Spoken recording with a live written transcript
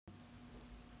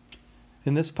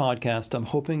In this podcast, I'm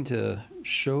hoping to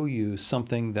show you a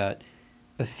theme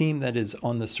that is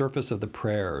on the surface of the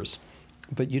prayers,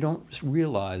 but you don't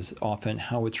realize often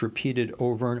how it's repeated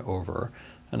over and over.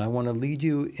 And I want to lead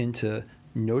you into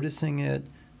noticing it,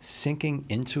 sinking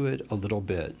into it a little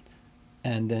bit,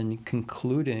 and then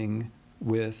concluding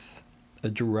with a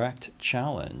direct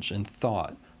challenge and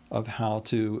thought of how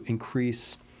to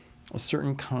increase a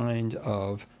certain kind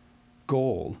of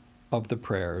goal of the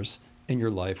prayers in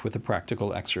your life with a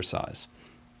practical exercise.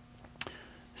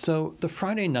 So the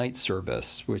Friday night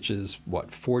service, which is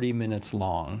 40 minutes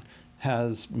long,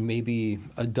 has maybe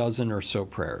a dozen or so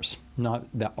prayers, not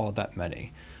all that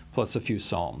many, plus a few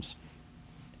psalms.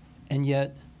 And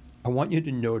yet, I want you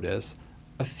to notice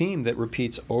a theme that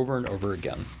repeats over and over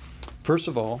again. First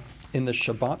of all, in the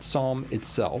Shabbat psalm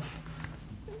itself,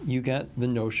 you get the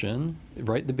notion,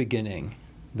 right at the beginning,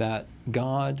 that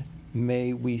God,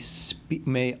 may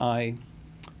I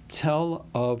tell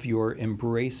of your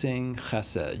embracing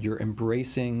chesed, your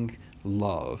embracing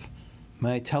love.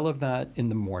 May I tell of that in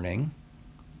the morning,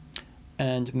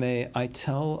 and may I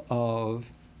tell of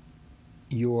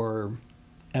your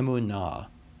emunah,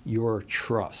 your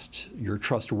trust, your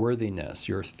trustworthiness,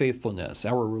 your faithfulness,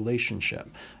 our relationship,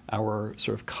 our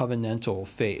sort of covenantal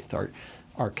faith,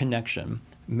 our connection.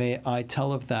 May I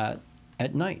tell of that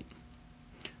at night.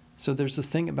 So there's this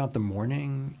thing about the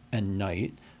morning and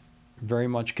night very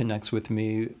much connects with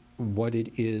me what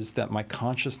it is that my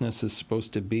consciousness is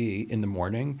supposed to be in the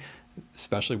morning,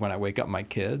 especially when I wake up my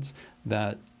kids,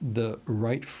 that the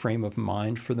right frame of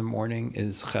mind for the morning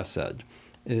is chesed,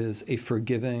 is a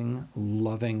forgiving,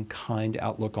 loving, kind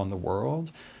outlook on the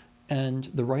world. And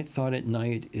the right thought at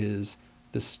night is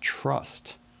this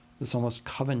trust, this almost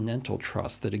covenantal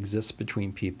trust that exists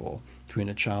between people, between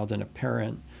a child and a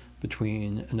parent,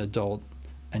 between an adult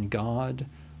and God.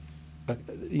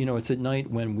 It's at night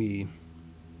when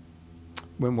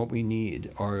what we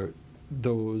need are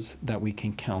those that we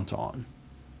can count on.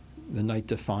 The night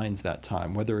defines that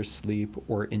time, whether asleep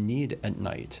or in need at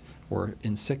night or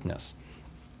in sickness.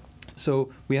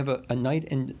 So we have a night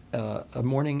and a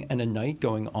morning and a night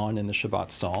going on in the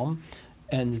Shabbat Psalm,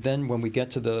 and then when we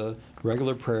get to the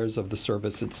regular prayers of the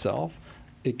service itself,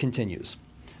 it continues.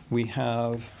 We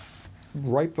have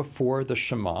right before the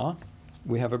Shema,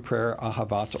 we have a prayer,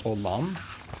 Ahavat Olam,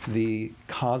 the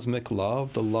cosmic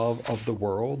love, the love of the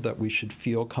world that we should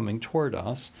feel coming toward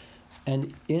us.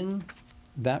 And in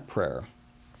that prayer,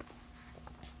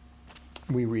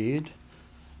 we read,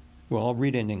 I'll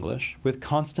read in English. With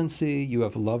constancy you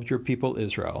have loved your people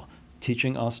Israel,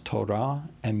 teaching us Torah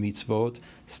and mitzvot,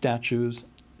 statutes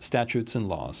and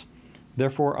laws.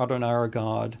 Therefore, Adonai our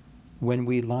God, when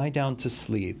we lie down to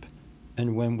sleep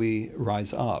and when we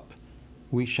rise up,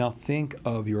 we shall think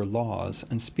of your laws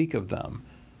and speak of them,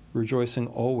 rejoicing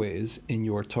always in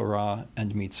your Torah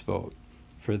and mitzvot,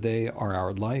 for they are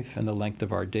our life and the length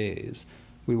of our days.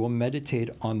 We will meditate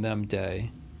on them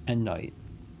day and night.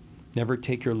 Never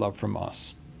take your love from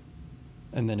us.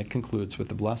 And then it concludes with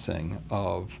the blessing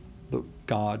of the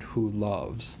God who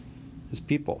loves his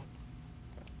people.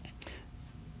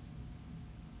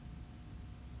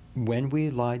 When we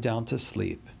lie down to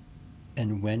sleep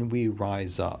and when we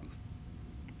rise up,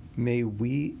 may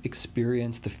we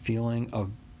experience the feeling of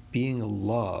being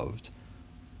loved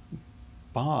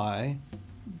by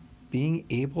being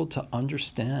able to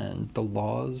understand the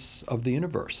laws of the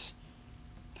universe,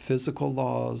 the physical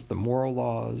laws, the moral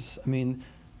laws. I mean,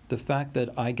 the fact that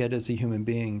I get as a human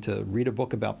being to read a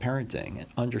book about parenting and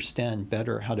understand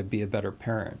better how to be a better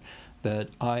parent, that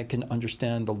I can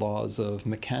understand the laws of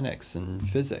mechanics and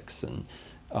physics and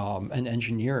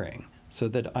engineering, so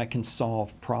that I can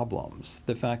solve problems.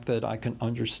 The fact that I can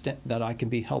understand, that I can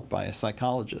be helped by a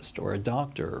psychologist or a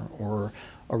doctor or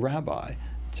a rabbi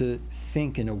to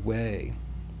think in a way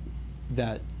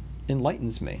that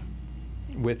enlightens me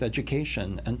with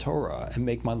education and Torah and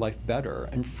make my life better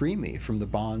and free me from the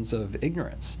bonds of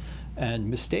ignorance and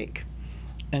mistake.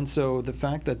 And so the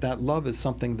fact that that love is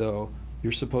something, though,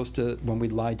 you're supposed to, when we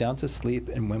lie down to sleep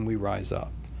and when we rise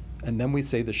up. And then we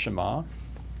say the Shema,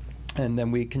 and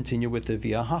then we continue with the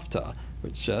V'ahavta,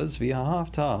 which says,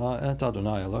 V'ahavta et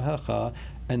Adonai Elohecha,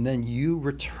 and then you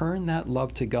return that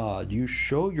love to God. You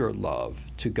show your love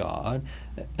to God.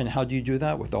 And how do you do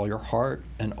that? With all your heart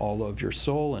and all of your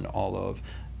soul and all of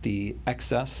the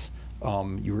excess.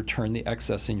 You return the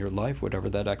excess in your life, whatever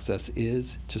that excess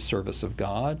is, to service of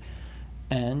God.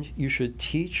 And you should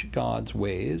teach God's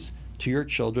ways to your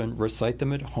children, recite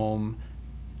them at home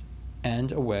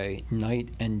and away, night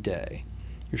and day.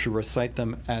 You should recite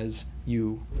them as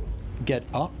you get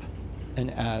up and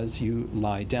as you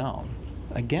lie down.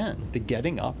 again, the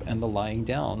getting up and the lying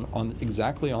down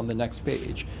exactly on the next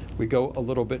page. We go a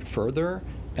little bit further,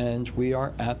 and we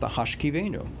are at the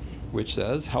Hashkivenu, which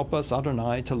says, "Help us,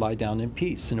 Adonai, to lie down in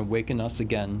peace and awaken us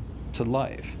again to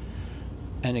life."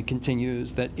 And it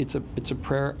continues that it's a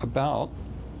prayer about,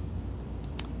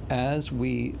 as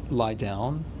we lie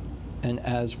down and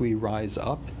as we rise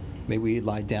up, may we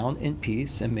lie down in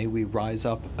peace and may we rise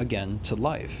up again to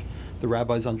life. The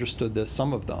rabbis understood this,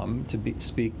 some of them, to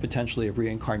speak potentially of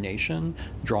reincarnation,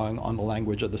 drawing on the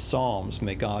language of the Psalms.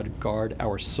 May God guard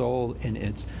our soul in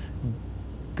its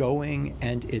going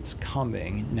and its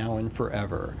coming, now and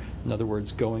forever. In other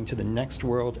words, going to the next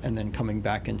world and then coming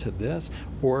back into this,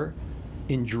 or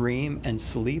in dream and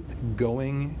sleep,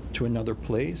 going to another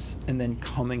place and then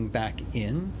coming back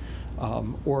in,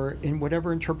 or in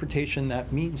whatever interpretation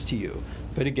that means to you.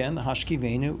 But again, the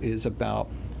Hashkivenu is about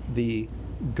the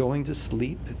going to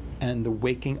sleep and the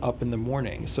waking up in the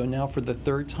morning. So now for the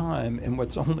third time in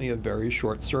what's only a very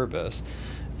short service.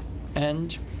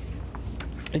 And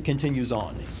it continues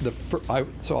on.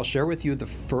 So I'll share with you the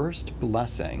first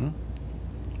blessing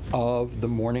of the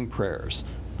morning prayers,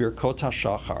 Birkot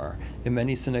HaShachar. In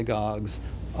many synagogues,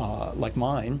 like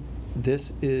mine,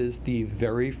 this is the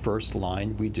very first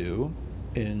line we do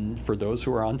for those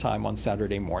who are on time on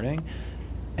Saturday morning.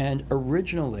 And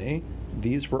originally,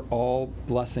 these were all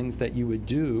blessings that you would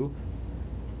do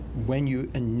when you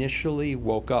initially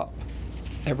woke up.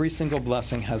 Every single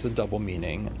blessing has a double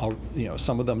meaning.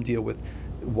 Some of them deal with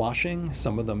washing,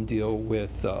 some of them deal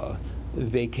with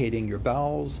vacating your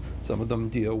bowels, some of them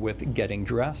deal with getting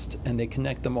dressed, and they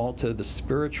connect them all to the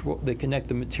spiritual. They connect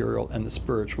the material and the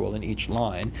spiritual in each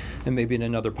line. And maybe in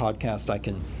another podcast I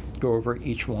can go over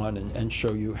each one and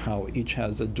show you how each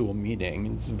has a dual meaning.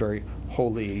 It's a very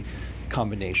holy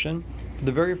combination.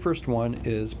 The very first one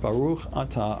is Baruch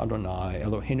Atah Adonai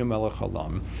Eloheinu melech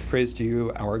haolam. Praise to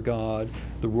you, our God,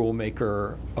 the rule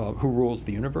maker, who rules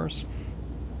the universe.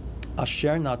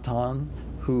 Asher Natan,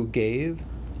 who gave,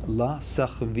 La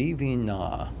Sechvi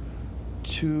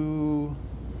to,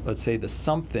 let's say, the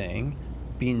something,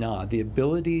 Bina, the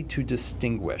ability to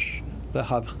distinguish, the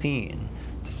Havchin,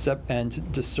 and to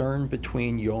discern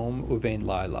between Yom uvein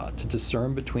Laila, to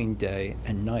discern between day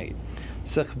and night.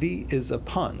 Sechvi is a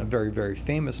pun, a very, very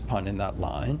famous pun in that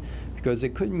line, because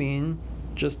it could mean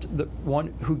just the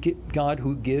one God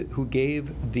who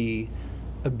gave the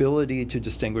ability to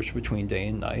distinguish between day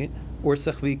and night, or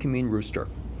Sechvi can mean rooster.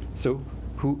 So,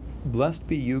 blessed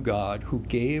be you, God, who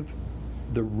gave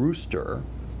the rooster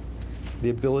the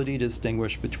ability to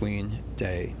distinguish between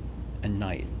day and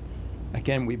night.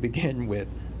 Again, we begin with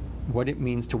what it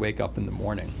means to wake up in the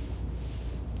morning.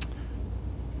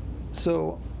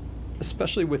 So,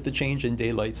 especially with the change in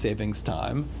daylight savings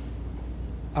time,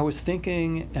 I was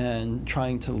thinking and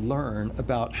trying to learn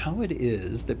about how it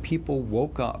is that people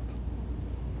woke up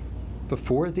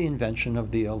before the invention of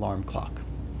the alarm clock.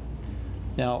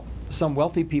 Now, some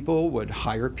wealthy people would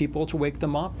hire people to wake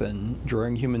them up, and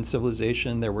during human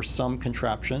civilization, there were some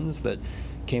contraptions that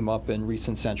came up in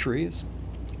recent centuries.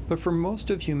 But for most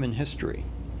of human history,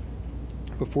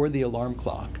 before the alarm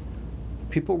clock,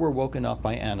 people were woken up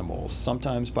by animals,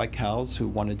 sometimes by cows who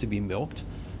wanted to be milked,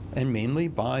 and mainly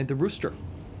by the rooster.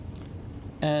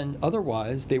 And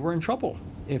otherwise, they were in trouble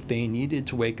if they needed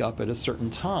to wake up at a certain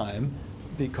time,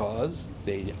 because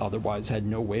they otherwise had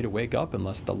no way to wake up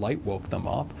unless the light woke them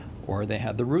up, or they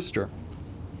had the rooster.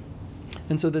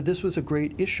 And so that this was a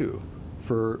great issue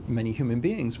for many human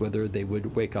beings, whether they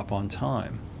would wake up on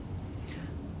time.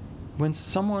 When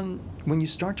you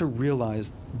start to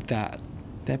realize that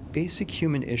basic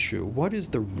human issue, what is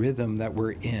the rhythm that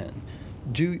we're in?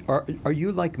 Are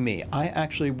you like me? I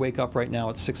actually wake up right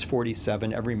now at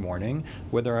 6:47 every morning.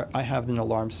 Whether I have an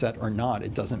alarm set or not,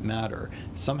 it doesn't matter.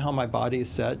 Somehow my body is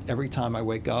set. Every time I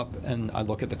wake up and I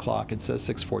look at the clock, it says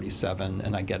 6:47,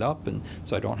 and I get up, and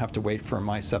so I don't have to wait for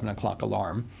my 7 o'clock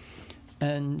alarm.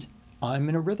 And I'm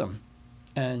in a rhythm.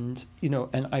 And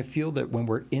I feel that when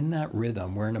we're in that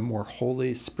rhythm, we're in a more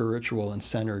holy, spiritual, and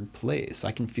centered place.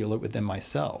 I can feel it within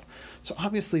myself. So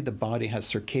obviously the body has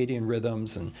circadian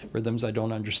rhythms and rhythms I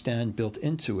don't understand built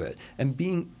into it. And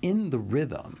being in the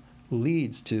rhythm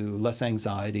leads to less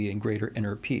anxiety and greater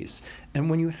inner peace. And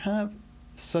when you have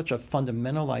such a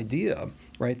fundamental idea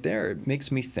right there, it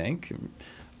makes me think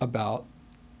about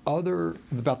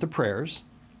the prayers.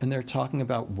 And they're talking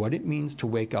about what it means to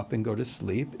wake up and go to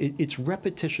sleep. Its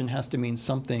repetition has to mean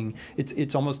something.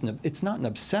 It's almost it's not an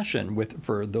obsession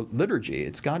for the liturgy.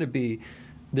 It's got to be,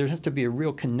 there has to be a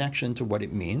real connection to what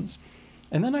it means.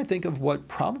 And then I think of what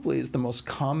probably is the most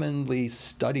commonly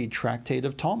studied tractate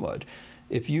of Talmud.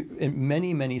 If you, in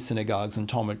many synagogues and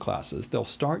Talmud classes, they'll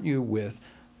start you with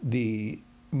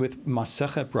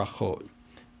Masechet Brachot,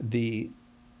 the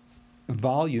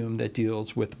volume that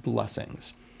deals with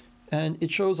blessings. And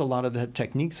it shows a lot of the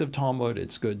techniques of Talmud.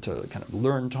 It's good to kind of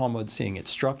learn Talmud, seeing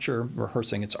its structure,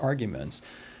 rehearsing its arguments.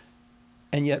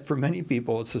 And yet for many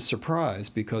people, it's a surprise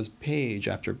because page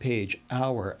after page,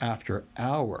 hour after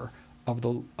hour of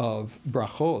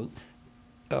Brachot,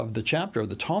 of the chapter of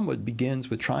the Talmud, begins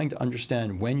with trying to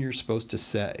understand when you're supposed to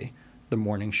say the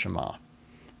morning Shema.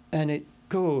 And it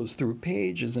goes through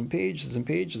pages and pages and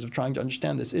pages of trying to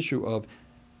understand this issue of,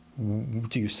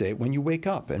 do you say it when you wake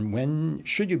up? And when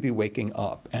should you be waking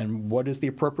up? And what is the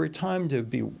appropriate time to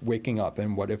be waking up?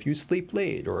 And what if you sleep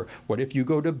late? Or what if you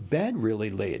go to bed really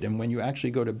late? And when you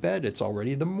actually go to bed, it's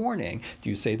already the morning. Do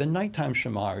you say the nighttime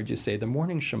Shema or do you say the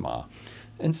morning Shema?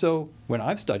 And so when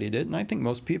I've studied it, and I think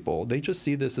most people, they just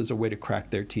see this as a way to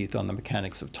crack their teeth on the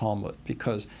mechanics of Talmud,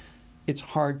 because it's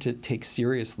hard to take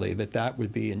seriously that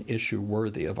would be an issue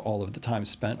worthy of all of the time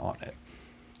spent on it.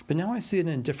 But now I see it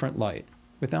in a different light.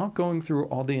 Without going through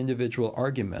all the individual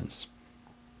arguments,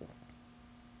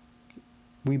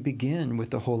 we begin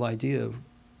with the whole idea of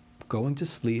going to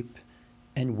sleep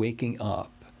and waking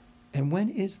up. And when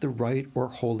is the right or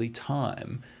holy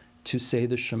time to say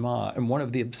the Shema? And one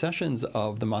of the obsessions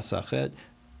of the Masachet,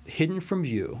 hidden from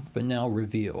view, but now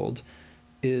revealed,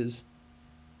 is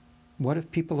what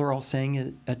if people are all saying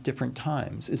it at different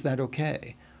times? Is that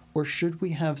okay? Or should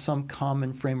we have some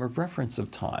common frame of reference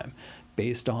of time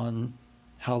based on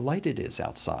how light it is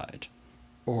outside,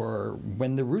 or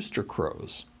when the rooster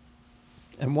crows?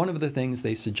 And one of the things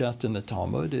they suggest in the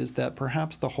Talmud is that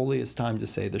perhaps the holiest time to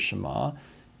say the Shema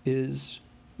is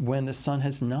when the sun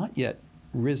has not yet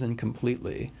risen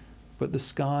completely, but the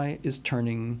sky is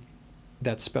turning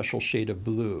that special shade of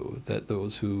blue that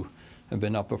those who have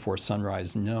been up before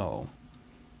sunrise know.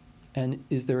 And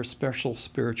is there a special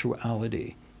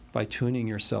spirituality by tuning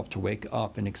yourself to wake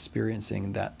up and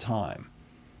experiencing that time?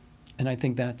 And I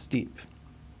think that's deep.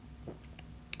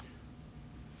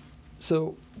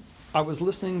 So I was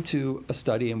listening to a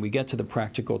study, and we get to the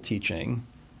practical teaching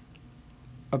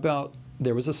about,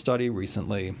 there was a study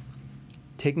recently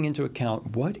taking into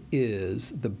account what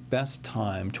is the best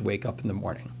time to wake up in the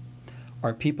morning.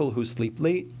 Are people who sleep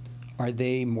late, are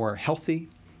they more healthy?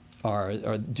 Are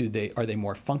they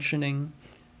more functioning?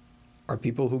 Are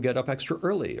people who get up extra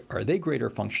early, are they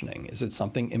greater functioning? Is it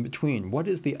something in between? What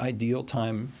is the ideal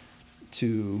time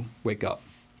to wake up?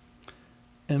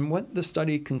 And what the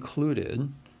study concluded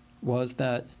was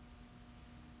that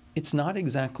it's not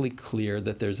exactly clear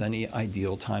that there's any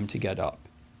ideal time to get up.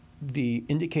 The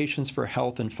indications for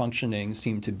health and functioning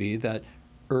seem to be that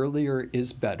earlier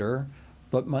is better,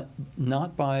 but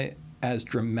not by as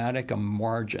dramatic a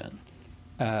margin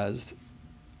as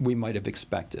we might have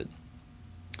expected.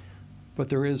 But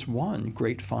there is one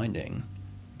great finding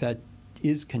that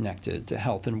is connected to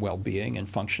health and well-being and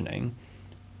functioning,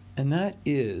 and that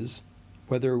is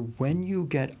whether when you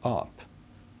get up,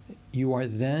 you are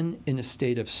then in a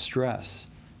state of stress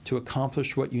to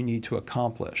accomplish what you need to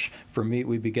accomplish. For me,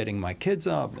 we'd be getting my kids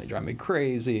up, and they drive me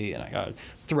crazy, and I gotta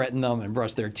threaten them and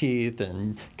brush their teeth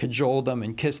and cajole them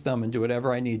and kiss them and do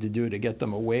whatever I need to do to get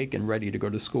them awake and ready to go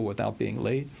to school without being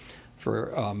late.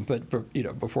 But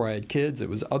before I had kids, it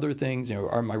was other things.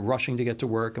 Am I rushing to get to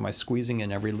work? Am I squeezing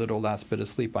in every little last bit of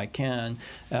sleep I can?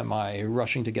 Am I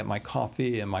rushing to get my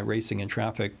coffee? Am I racing in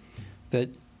traffic?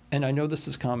 And I know this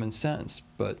is common sense,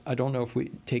 but I don't know if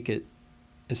we take it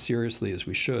as seriously as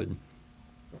we should.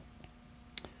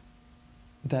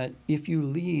 That if you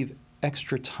leave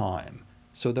extra time,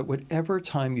 so that whatever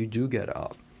time you do get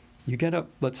up, you get up,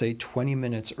 let's say 20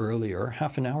 minutes earlier,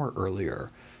 half an hour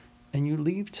earlier, and you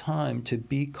leave time to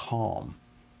be calm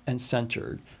and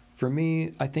centered. For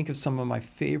me, I think of some of my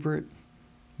favorite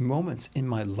moments in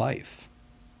my life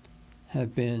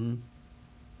have been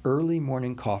early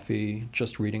morning coffee,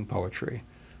 just reading poetry,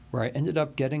 where I ended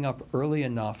up getting up early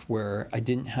enough where I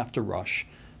didn't have to rush,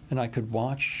 and I could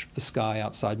watch the sky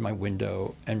outside my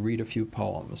window and read a few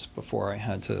poems before I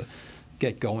had to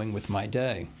get going with my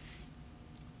day.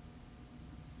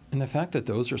 And the fact that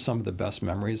those are some of the best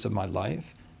memories of my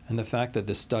life, and the fact that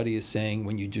the study is saying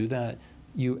when you do that,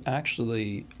 you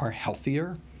actually are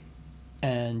healthier,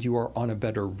 and you are on a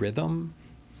better rhythm,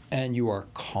 and you are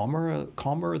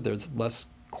calmer. There's less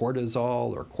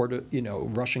cortisol or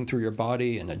rushing through your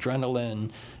body, and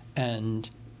adrenaline, and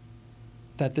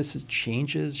that this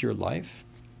changes your life.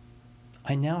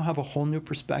 I now have a whole new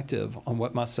perspective on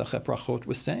what Masechet Brachot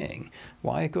was saying,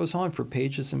 why it goes on for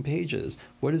pages and pages.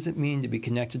 What does it mean to be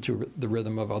connected to the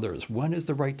rhythm of others? When is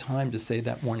the right time to say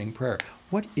that morning prayer?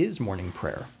 What is morning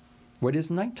prayer? what is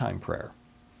nighttime prayer?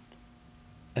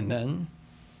 And then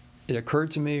it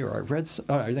occurred to me, or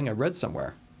I think I read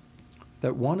somewhere,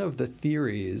 that one of the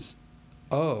theories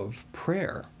of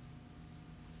prayer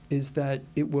is that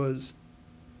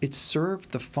it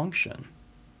served the function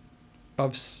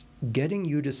of getting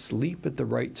you to sleep at the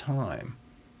right time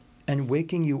and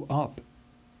waking you up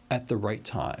at the right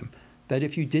time. That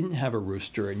if you didn't have a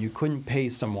rooster and you couldn't pay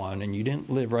someone and you didn't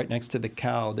live right next to the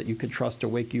cow that you could trust to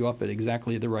wake you up at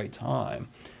exactly the right time,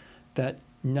 that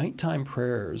nighttime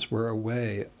prayers were a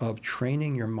way of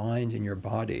training your mind and your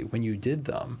body when you did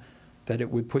them, that it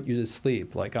would put you to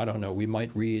sleep. Like, I don't know, we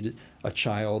might read a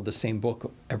child the same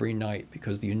book every night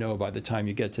because you know by the time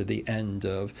you get to the end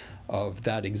of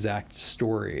that exact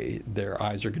story, their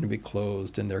eyes are going to be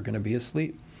closed and they're going to be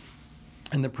asleep.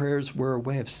 And the prayers were a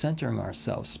way of centering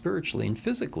ourselves spiritually and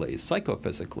physically,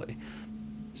 psychophysically,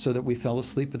 so that we fell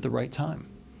asleep at the right time.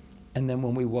 And then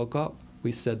when we woke up,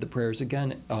 we said the prayers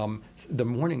again, the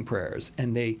morning prayers,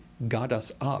 and they got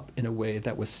us up in a way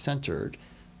that was centered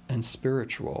and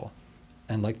spiritual.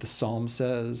 And like the psalm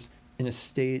says, in a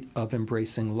state of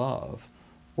embracing love,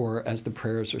 or as the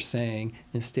prayers are saying,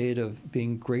 in a state of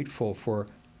being grateful for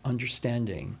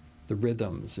understanding the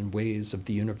rhythms and ways of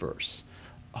the universe,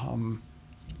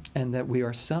 and that we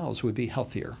ourselves would be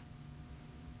healthier.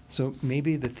 So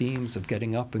maybe the themes of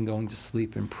getting up and going to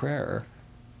sleep in prayer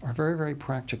are very, very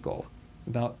practical,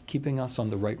 about keeping us on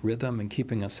the right rhythm and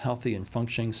keeping us healthy and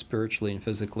functioning spiritually and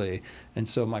physically. And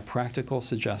so my practical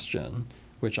suggestion,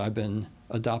 which I've been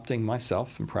adopting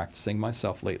myself and practicing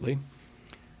myself lately,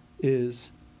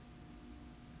 is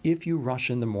if you rush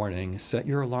in the morning, set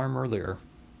your alarm earlier.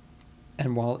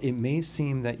 And while it may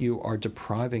seem that you are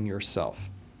depriving yourself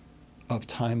of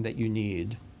time that you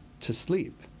need to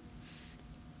sleep,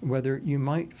 whether you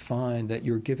might find that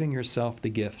you're giving yourself the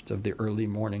gift of the early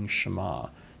morning Shema,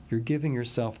 you're giving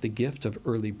yourself the gift of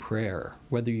early prayer,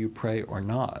 whether you pray or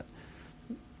not.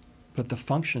 But the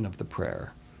function of the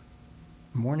prayer,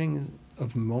 mornings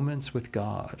of moments with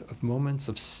God, of moments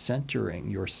of centering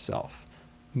yourself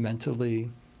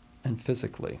mentally and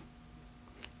physically,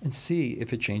 and see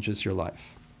if it changes your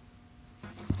life.